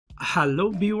Hello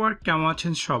viewer, কেমন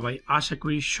আছেন সবাই? আশা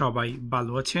করি সবাই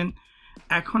ভালো আছেন।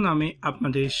 এখন আমি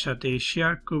আপনাদের সাথে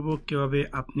শেয়ার করব কিভাবে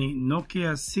আপনি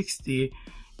নোকিয়া 6 দিয়ে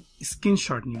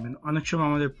স্ক্রিনশট নেবেন। অনেক সময়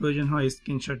আমাদের প্রয়োজন হয়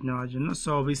স্ক্রিনশট নেওয়ার জন্য। সো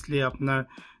অবভিয়াসলি আপনার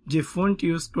যে ফোনটি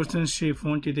ইউজ করছেন সেই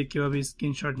ফোনটিতে কিভাবে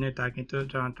স্ক্রিনশট নেয় তা কিন্তু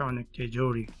জানাটা অনেকটাই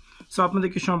জরুরি। সো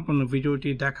আপনাদেরকে সম্পূর্ণ ভিডিওটি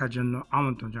দেখার জন্য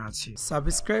আমন্ত্রণ জানাচ্ছি।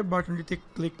 সাবস্ক্রাইব বাটনটিতে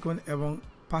ক্লিক করুন এবং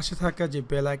পাশে থাকা যে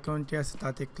বেল আইকনটি আছে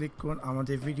তাতে ক্লিক করুন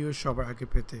আমাদের ভিডিও সবার আগে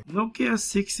পেতে। নোকিয়া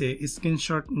 6 এ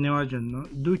স্ক্রিনশট নেওয়ার জন্য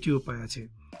দুইটি উপায় আছে।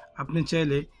 আপনি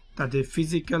চাইলে তাদের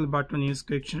ফিজিক্যাল বাটন ইউজ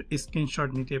করে স্ক্রিনশট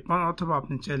নিতে পারেন, অথবা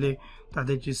আপনি চাইলে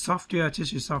তাদের যে সফটওয়্যার আছে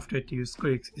সেই সফটওয়্যারটি ইউজ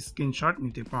করে স্ক্রিনশট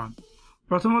নিতে পারেন।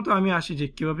 প্রথমত আমি আসি যে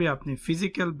কিভাবে আপনি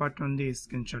ফিজিক্যাল বাটন দিয়ে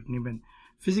স্ক্রিনশট নেবেন।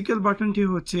 ফিজিক্যাল বাটনটি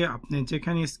হচ্ছে আপনি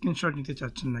যেখানে স্ক্রিনশট নিতে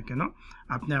চাচ্ছেন না কেন,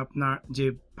 আপনি আপনার যে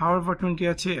পাওয়ার বাটনটি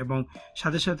আছে এবং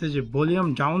সাথে সাথে যে ভলিউম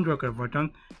ডাউন রাখার বাটন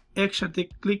একসাথে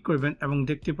ক্লিক করবেন এবং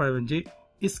দেখতে পারবেন যে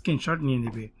স্ক্রিনশট নিয়ে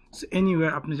নেবে। সো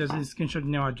এনিওয়্যার আপনি জাস্ট স্ক্রিনশট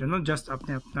নেওয়ার জন্য জাস্ট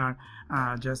আপনি আপনার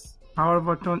জাস্ট পাওয়ার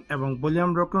বাটন এবং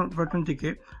ভলিউম বাটনটিকে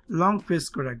লং প্রেস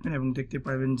করে রাখবেন এবং দেখতে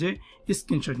পারবেন যে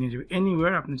স্ক্রিনশট নিয়ে যাবে।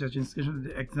 এনিওয়্যার আপনি চাচ্ছেন স্ক্রিনশট,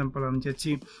 এক্সাম্পল আমি চাচ্ছি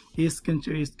এই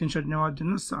স্ক্রিনশট নেওয়ার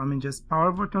জন্য। সো আমি জাস্ট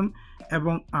পাওয়ার বাটন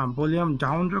এবং ভলিউম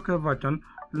ডাউন রাখার বাটন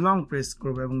লং প্রেস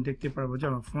করবো এবং দেখতে পারবো যে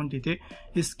আমার ফোনটিতে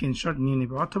স্ক্রিনশট নিয়ে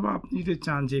নেবে। অথবা আপনি যদি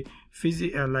চান যে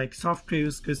সফটওয়্যার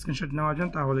ইউজ করে স্ক্রিনশট নেওয়ার জন্য,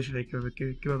 তাহলে সেটা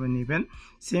কীভাবে নেবেন,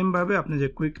 সেমভাবে আপনি যে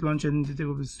কুইক লঞ্চের নিতে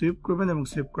সুইপ করবেন এবং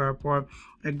সুইপ করার পর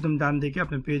একদম ডান দিকে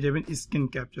আপনি পেয়ে যাবেন স্ক্রিন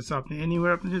ক্যাপচার। সো আপনি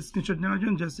এনিওয়্যার আপনি যে স্ক্রিনশট নেওয়ার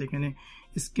জন্য জাস্ট এখানে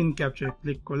স্ক্রিন ক্যাপচার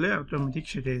ক্লিক করলে অটোমেটিক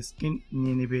সেটা স্ক্রিন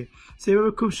নিয়ে নেবে।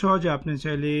 সেভাবে খুব সহজে আপনি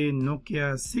চাইলে নোকিয়া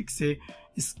 6 এ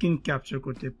স্ক্রিন ক্যাপচার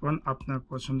করতে পারেন আপনার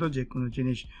পছন্দ যে কোনো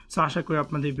জিনিস। সো আশা করি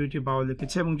আপনাদের ভিডিওটি ভালো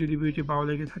লেগেছে, এবং যদি ভিডিওটি ভালো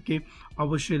লেগে থাকে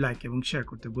অবশ্যই লাইক এবং শেয়ার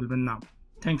করতে ভুলবেন না।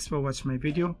 Thanks for watching my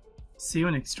video. C you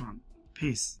next one.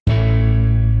 Piece.